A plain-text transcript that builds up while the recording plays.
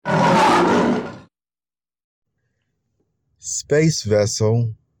Space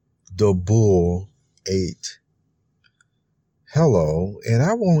vessel, the Bull 8. Hello, and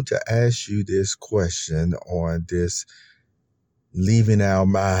I want to ask you this question on this leaving our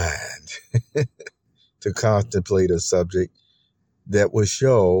mind to contemplate a subject that will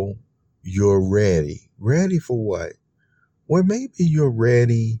show you're ready. Ready for what? Well, maybe you're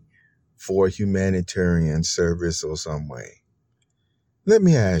ready for humanitarian service or some way. Let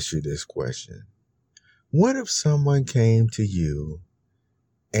me ask you this question. What if someone came to you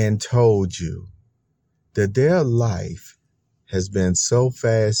and told you that their life has been so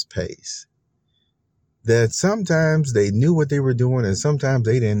fast-paced that sometimes they knew what they were doing and sometimes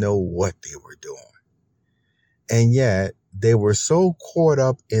they didn't know what they were doing? And yet they were so caught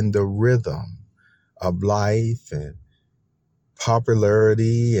up in the rhythm of life and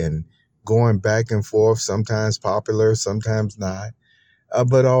popularity and going back and forth, sometimes popular, sometimes not.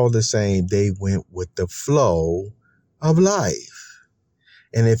 But all the same, they went with the flow of life.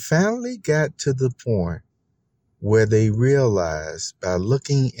 And it finally got to the point where they realized by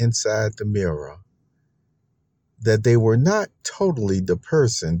looking inside the mirror that they were not totally the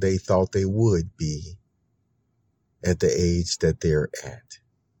person they thought they would be at the age that they're at.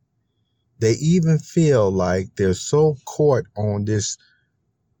 They even feel like they're so caught on this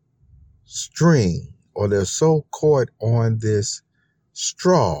string, or they're so caught on this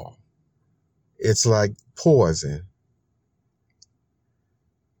straw. It's like poison.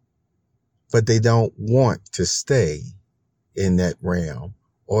 But they don't want to stay in that realm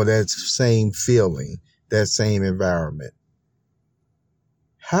or that same feeling, that same environment.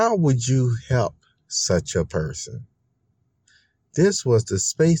 How would you help such a person? This was the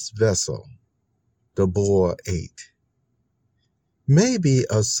space vessel, the Bull 8. Maybe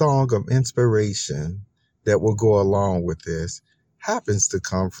a song of inspiration that will go along with this happens to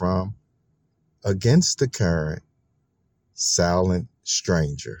come from Against the Current, Silent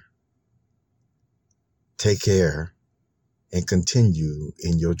Stranger. Take care and continue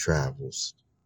in your travels.